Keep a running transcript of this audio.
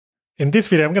In this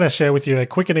video, I'm going to share with you a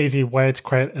quick and easy way to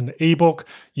create an ebook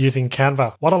using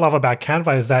Canva. What I love about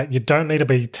Canva is that you don't need to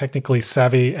be technically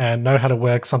savvy and know how to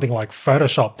work something like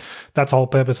Photoshop. That's the whole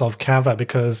purpose of Canva,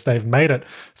 because they've made it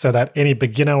so that any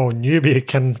beginner or newbie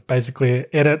can basically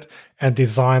edit and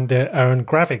design their own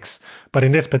graphics. But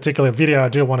in this particular video, I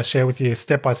do want to share with you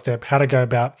step-by-step how to go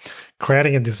about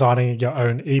creating and designing your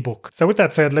own ebook. So with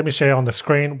that said, let me share on the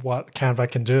screen what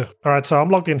Canva can do. All right, so I'm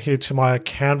logged in here to my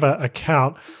Canva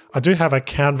account. I do have a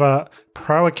Canva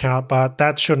Pro account, but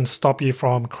that shouldn't stop you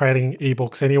from creating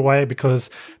ebooks anyway, because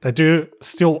they do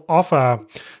still offer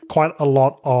quite a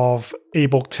lot of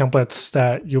ebook templates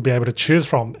that you'll be able to choose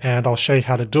from, and I'll show you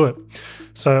how to do it.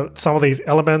 So some of these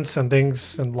elements and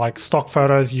things and like stock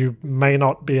photos you may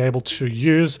not be able to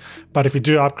use, but if you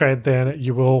do upgrade, then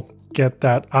you will get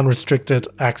that unrestricted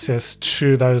access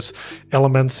to those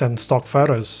elements and stock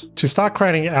photos. To start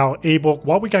creating our ebook,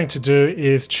 what we're going to do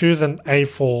is choose an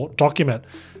A4 document.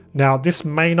 Now, this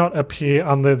may not appear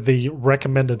under the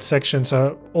recommended section,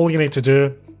 so all you need to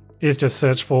do is just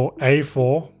search for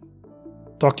A4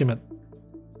 document.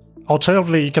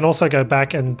 Alternatively, you can also go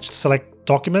back and select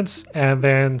documents and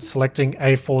then selecting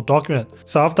A4 document.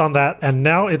 So I've done that, and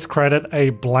now it's created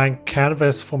a blank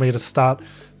canvas for me to start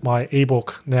my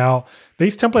ebook. Now,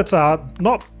 these templates are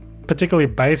not particularly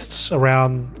based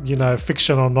around,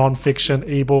 fiction or non-fiction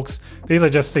ebooks. These are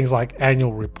just things like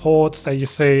annual reports that you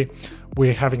see.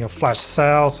 We're having a flash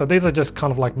sale. So these are just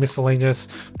kind of like miscellaneous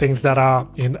things that are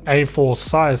in A4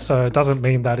 size. So it doesn't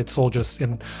mean that it's all just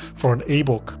in for an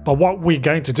ebook. But what we're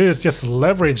going to do is just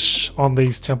leverage on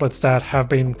these templates that have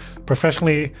been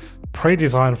professionally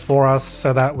pre-designed for us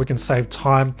so that we can save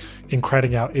time in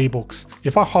creating our ebooks.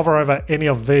 If I hover over any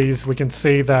of these, we can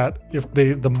see that if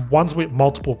the ones with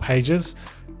multiple pages,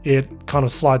 it kind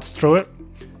of slides through it.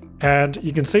 And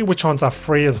you can see which ones are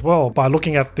free as well by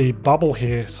looking at the bubble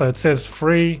here. So it says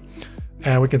free,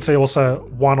 and we can see also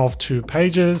 1 of 2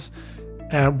 pages.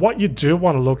 And what you do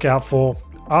want to look out for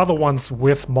are the ones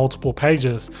with multiple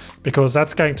pages, because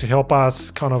that's going to help us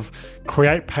kind of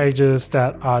create pages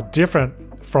that are different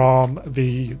from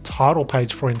the title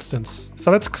page, for instance. So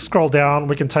let's scroll down.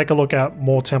 We can take a look at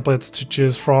more templates to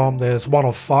choose from. There's 1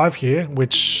 of 5 here,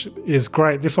 which is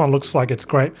great. This one looks like it's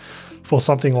great for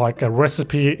something like a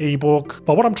recipe ebook.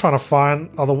 But what I'm trying to find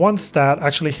are the ones that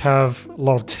actually have a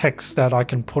lot of text that I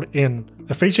can put in.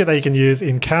 The feature that you can use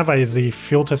in Canva is the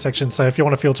filter section. So if you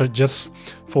want to filter just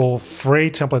for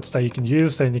free templates that you can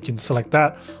use, then you can select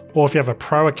that. Or if you have a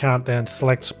Pro account, then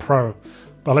select Pro.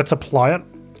 But let's apply it,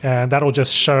 and that'll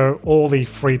just show all the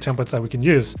free templates that we can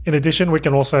use. In addition, we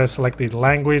can also select the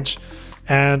language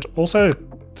and also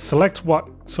select what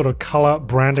sort of color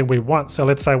branding we want. So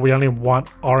let's say we only want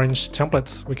orange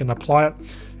templates. We can apply it,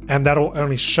 and that'll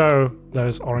only show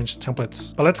those orange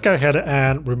templates. But let's go ahead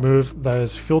and remove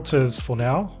those filters for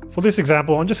now. For this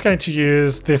example, I'm just going to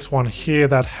use this one here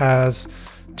that has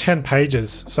 10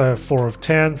 pages. So 4 of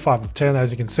 10, 5 of 10,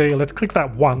 as you can see. Let's click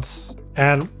that once,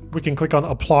 and we can click on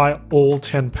apply all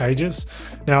 10 pages.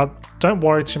 Now, don't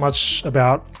worry too much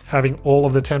about having all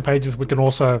of the 10 pages. We can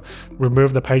also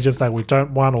remove the pages that we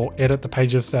don't want or edit the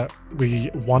pages that we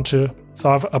want to. So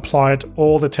I've applied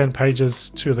all the 10 pages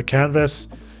to the canvas.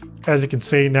 As you can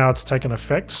see, now it's taken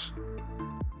effect.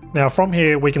 Now from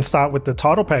here, we can start with the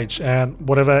title page, and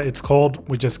whatever it's called,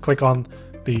 we just click on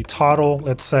the title.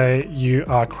 Let's say you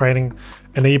are creating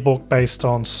an ebook based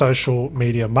on social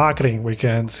media marketing. We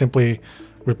can simply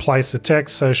replace the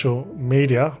text social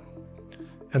media,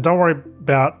 and don't worry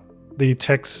about the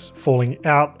text falling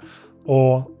out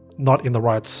or not in the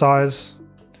right size.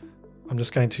 I'm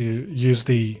just going to use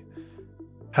the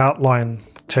outline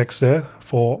text there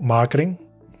for marketing,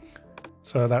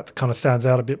 so that kind of stands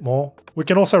out a bit more. We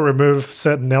can also remove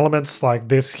certain elements like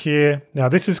this here. Now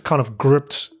this is kind of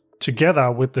grouped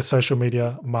together with the social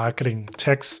media marketing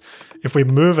text. If we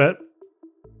move it,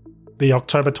 the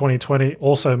October 2020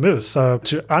 also moves. So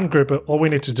to ungroup it, all we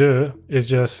need to do is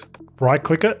just right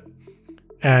click it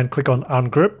and click on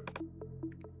ungroup.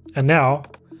 And now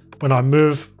when I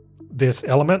move this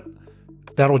element,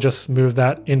 that'll just move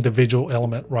that individual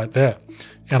element right there.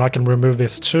 And I can remove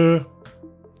this too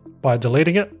by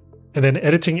deleting it and then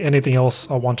editing anything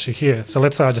else I want to here. So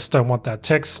let's say I just don't want that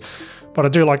text, but I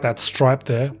do like that stripe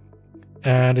there.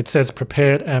 And it says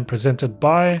prepared and presented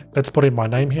by. Let's put in my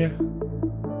name here.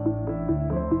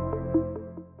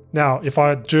 Now, if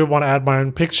I do want to add my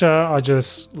own picture, I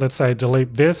just, let's say,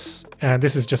 delete this, and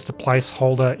this is just a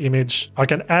placeholder image. I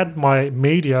can add my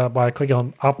media by clicking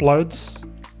on uploads.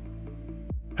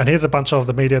 And here's a bunch of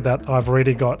the media that I've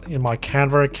already got in my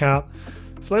Canva account.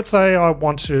 So let's say I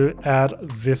want to add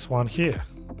this one here.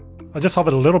 I just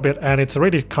hovered a little bit and it's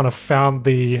already kind of found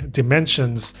the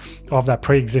dimensions of that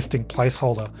pre-existing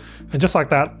placeholder. And just like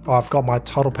that, I've got my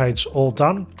title page all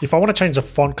done. If I want to change the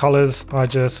font colors, I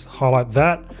just highlight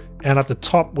that. And at the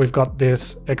top, we've got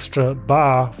this extra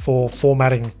bar for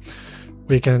formatting.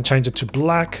 We can change it to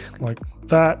black like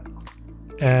that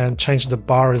and change the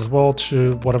bar as well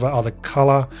to whatever other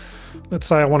color. Let's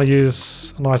say I want to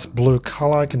use a nice blue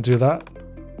color, I can do that.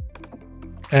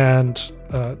 And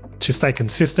to stay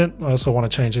consistent, I also want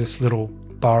to change this little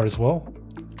bar as well.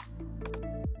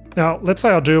 Now, let's say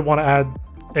I do want to add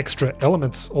extra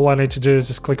elements. All I need to do is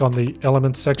just click on the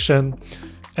elements section,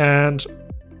 and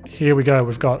here we go.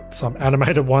 We've got some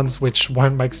animated ones, which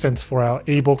won't make sense for our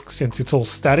ebook since it's all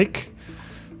static.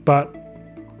 But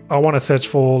I want to search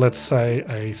for, let's say,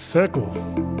 a circle.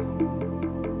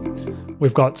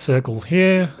 We've got circle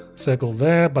here, circle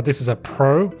there, but this is a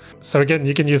pro. So again,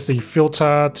 you can use the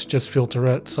filter to just filter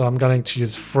it. So I'm going to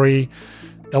use free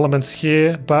elements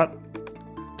here, but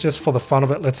just for the fun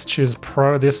of it, let's choose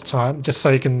Pro this time, just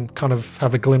so you can kind of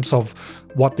have a glimpse of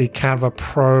what the Canva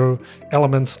Pro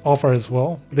Elements offer as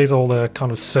well. These are all the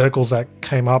kind of circles that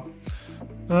came up.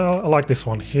 I like this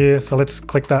one here. So let's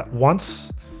click that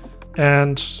once.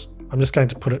 And I'm just going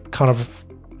to put it kind of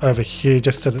over here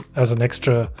just as an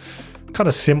extra kind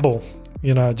of symbol,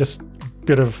 you know, just a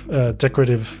bit of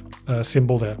decorative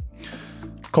symbol there.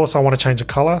 Of course, I want to change the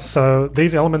color. So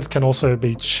these elements can also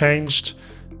be changed.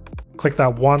 Click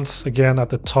that once again at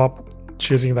the top,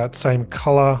 choosing that same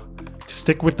color. Just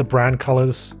stick with the brand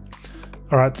colors.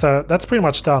 All right, so that's pretty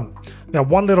much done. Now,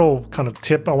 one little kind of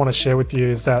tip I want to share with you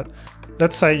is that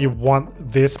let's say you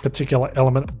want this particular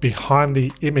element behind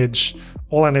the image.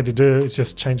 All I need to do is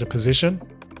just change the position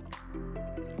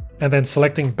and then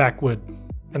selecting backward.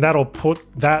 And that'll put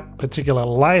that particular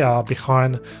layer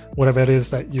behind whatever it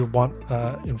is that you want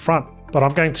in front. But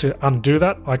I'm going to undo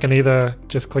that. I can either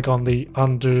just click on the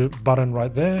undo button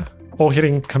right there, or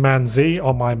hitting Command Z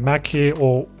on my Mac here,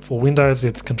 or for Windows,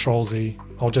 it's Control Z.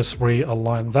 I'll just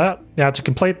realign that. Now to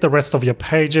complete the rest of your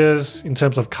pages, in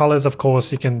terms of colors, of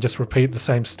course, you can just repeat the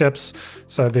same steps.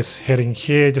 So this heading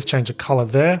here, just change the color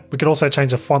there. We can also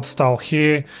change the font style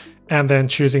here, and then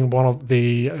choosing one of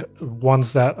the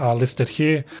ones that are listed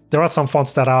here. There are some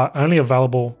fonts that are only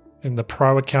available in the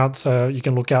Pro account, so you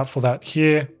can look out for that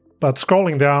here. But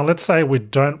scrolling down, let's say we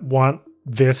don't want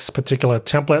this particular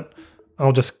template.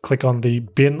 I'll just click on the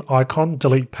bin icon,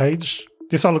 delete page.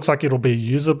 This one looks like it'll be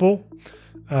usable.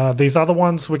 These other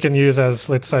ones we can use as,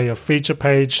 let's say, a feature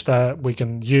page that we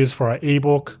can use for our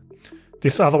ebook.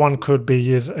 This other one could be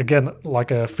used, again,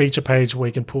 like a feature page where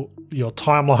you can put your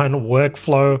timeline,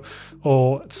 workflow,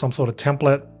 or some sort of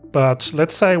template. But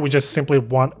let's say we just simply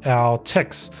want our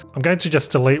text. I'm going to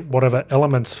just delete whatever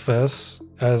elements first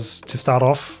as to start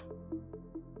off.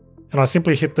 And I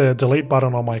simply hit the delete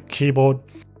button on my keyboard.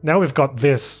 Now we've got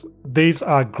this. These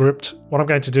are grouped. What I'm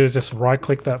going to do is just right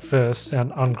click that first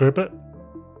and ungroup it.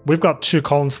 We've got two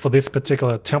columns for this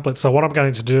particular template. So what I'm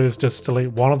going to do is just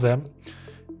delete one of them.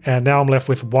 And now I'm left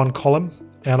with one column.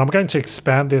 And I'm going to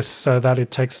expand this so that it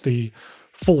takes the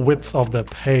full width of the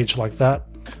page like that.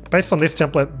 Based on this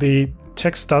template, the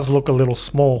text does look a little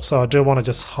small. So I do want to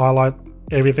just highlight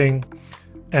everything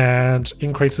and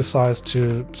increase the size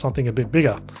to something a bit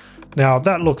bigger. Now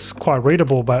that looks quite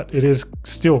readable, but it is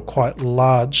still quite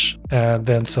large, and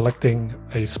then selecting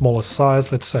a smaller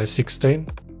size, let's say 16.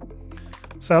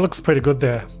 So it looks pretty good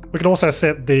there. We can also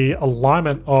set the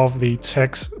alignment of the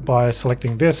text by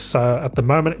selecting this. So at the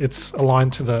moment it's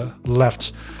aligned to the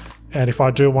left. And if I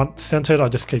do want centered, I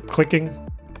just keep clicking.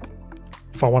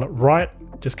 If I want it right,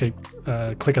 just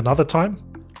click another time.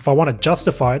 If I want it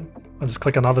justified, I just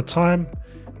click another time.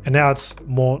 And now it's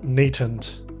more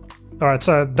neatened. All right,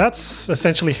 so that's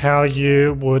essentially how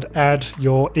you would add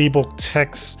your ebook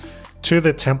text to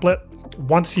the template.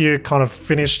 Once you kind of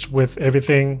finished with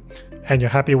everything and you're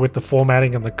happy with the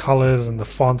formatting and the colors and the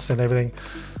fonts and everything,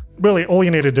 really all you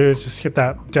need to do is just hit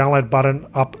that download button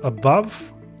up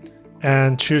above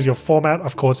and choose your format.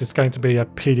 Of course, it's going to be a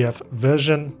PDF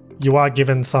version. You are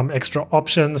given some extra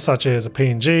options such as a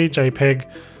PNG, JPEG,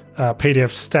 PDF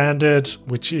standard,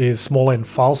 which is smaller in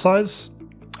file size.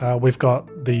 We've got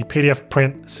the PDF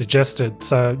print suggested.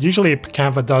 So usually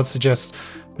Canva does suggest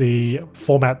the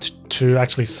format to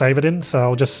actually save it in. So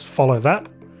I'll just follow that.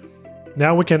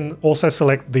 Now we can also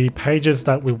select the pages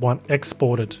that we want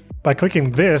exported. By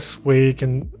clicking this, we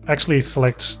can actually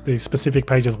select the specific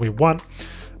pages we want.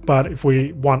 But if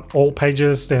we want all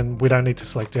pages, then we don't need to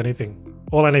select anything.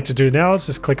 All I need to do now is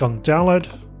just click on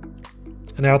download.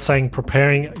 And now it's saying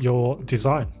preparing your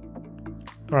design.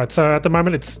 All right, so at the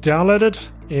moment it's downloaded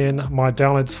in my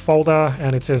downloads folder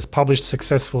and it says published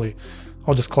successfully.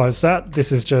 I'll just close that.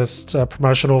 This is just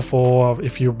promotional for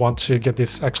if you want to get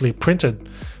this actually printed.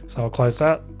 So I'll close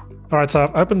that. All right, so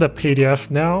I've opened the PDF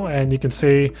now and you can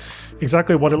see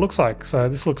exactly what it looks like. So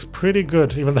this looks pretty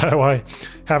good, even though I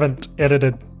haven't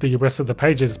edited the rest of the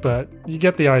pages, but you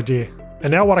get the idea.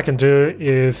 And now what I can do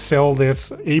is sell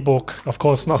this ebook. Of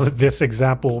course, not this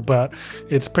example, but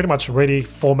it's pretty much ready,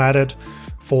 formatted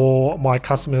for my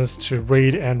customers to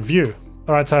read and view.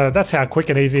 All right, so that's how quick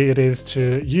and easy it is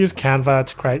to use Canva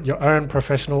to create your own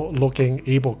professional looking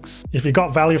ebooks. If you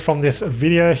got value from this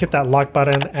video, hit that like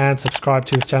button and subscribe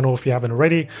to this channel if you haven't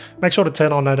already. Make sure to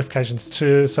turn on notifications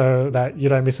too so that you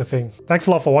don't miss a thing. Thanks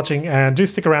a lot for watching and do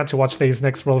stick around to watch these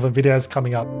next relevant videos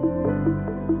coming up.